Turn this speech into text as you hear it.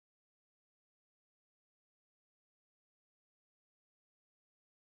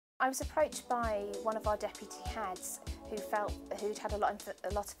I was approached by one of our deputy heads who'd had a lot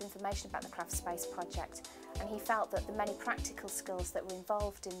of information about the Craftspace project, and he felt that the many practical skills that were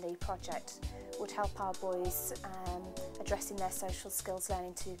involved in the project would help our boys addressing their social skills,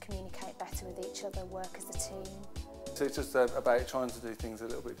 learning to communicate better with each other, work as a team. So it's just about trying to do things a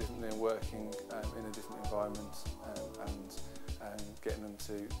little bit differently and working in a different environment and getting them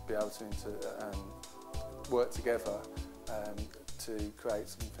to be able to work together to create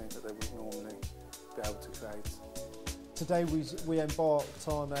something that they wouldn't normally be able to create. Today we embarked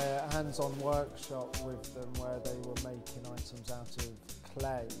on a hands-on workshop with them where they were making items out of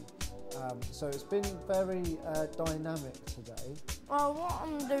clay. So it's been very dynamic today. Well, what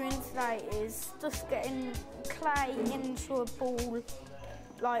I'm doing today is just getting clay into a ball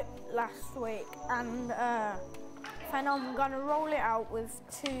like last week, and then I'm going to roll it out with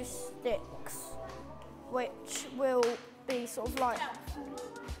 2 sticks, which will be sort of like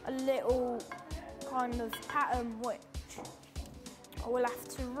a little kind of pattern which I will have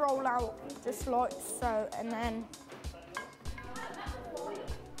to roll out just like so, and then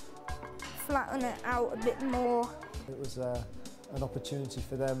flatten it out a bit more. It was an opportunity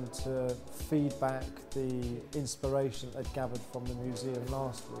for them to feed back the inspiration they'd gathered from the museum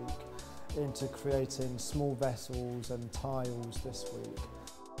last week into creating small vessels and tiles this week.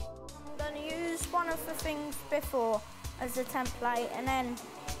 I'm going to use one of the things before as a template and then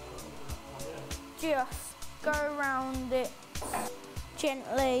just go around it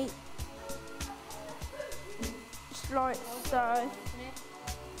gently, just like so.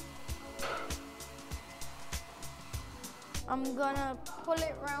 I'm gonna pull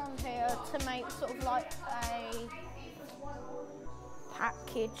it round here to make sort of like a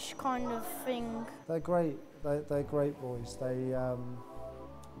package kind of thing. They're great. They're great boys.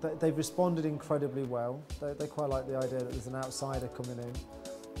 They've responded incredibly well. They quite like the idea that there's an outsider coming in.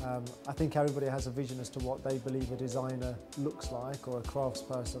 I think everybody has a vision as to what they believe a designer looks like or a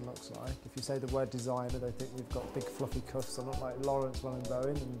craftsperson looks like. If you say the word designer, they think we've got big fluffy cuffs and look like Lawrence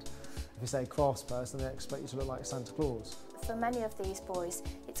Welling-Bowen, and if you say craftsperson, they expect you to look like Santa Claus. For many of these boys,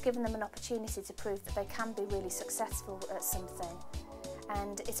 it's given them an opportunity to prove that they can be really successful at something.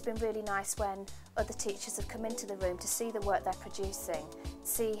 And it's been really nice when other teachers have come into the room to see the work they're producing,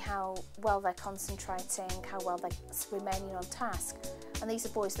 see how well they're concentrating, how well they're remaining on task. And these are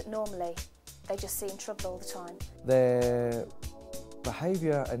boys that normally they just see in trouble all the time. Their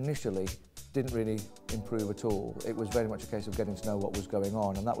behaviour initially didn't really improve at all. It was very much a case of getting to know what was going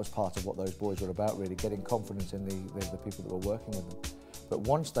on, and that was part of what those boys were about, really, getting confidence in the people that were working with them. But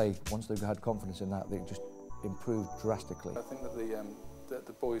once they had confidence in that, they just improved drastically. I think that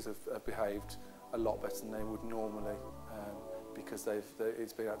the boys have behaved a lot better than they would normally, because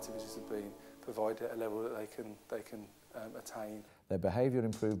it's been activities have been provided at a level that they can attain. Their behaviour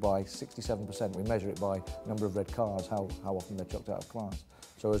improved by 67%. We measure it by number of red cards, how often they're chucked out of class.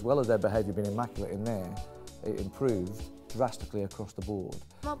 So as well as their behaviour being immaculate in there, it improved drastically across the board.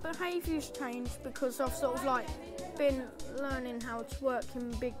 My behaviour's changed because I've sort of like been learning how to work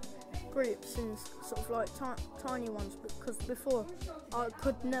in big groups and sort of like tiny ones, because before I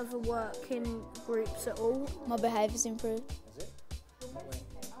could never work in groups at all. My behaviour's improved.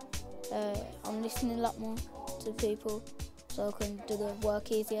 I'm listening a lot more to people so I can do the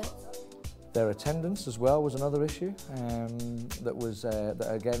work easier. Their attendance as well was another issue that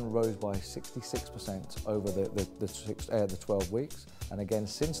again rose by 66% over the 12 weeks, and again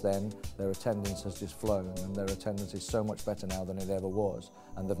since then their attendance has just flown, and their attendance is so much better now than it ever was,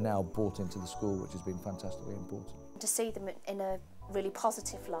 and they've now bought into the school, which has been fantastically important. To see them in a really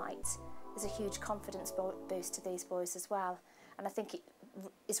positive light is a huge confidence boost to these boys as well, and I think it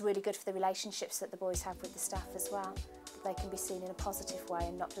is really good for the relationships that the boys have with the staff as well. They can be seen in a positive way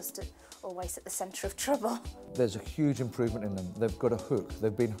and not just always at the centre of trouble. There's a huge improvement in them. They've got a hook.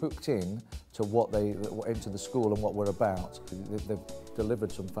 They've been hooked in to into the school and what we're about. They've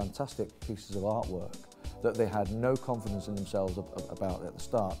delivered some fantastic pieces of artwork that they had no confidence in themselves about at the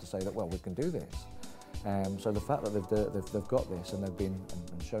start, to say that, well, we can do this. So the fact that they've got this and they've been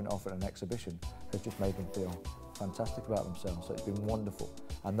and shown it off at an exhibition has just made them feel fantastic about themselves. So it's been wonderful,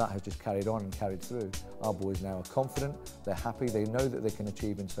 and that has just carried on and carried through. Our boys now are confident, they're happy, they know that they can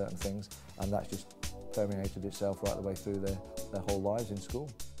achieve in certain things, and that's just permeated itself right the way through their whole lives in school.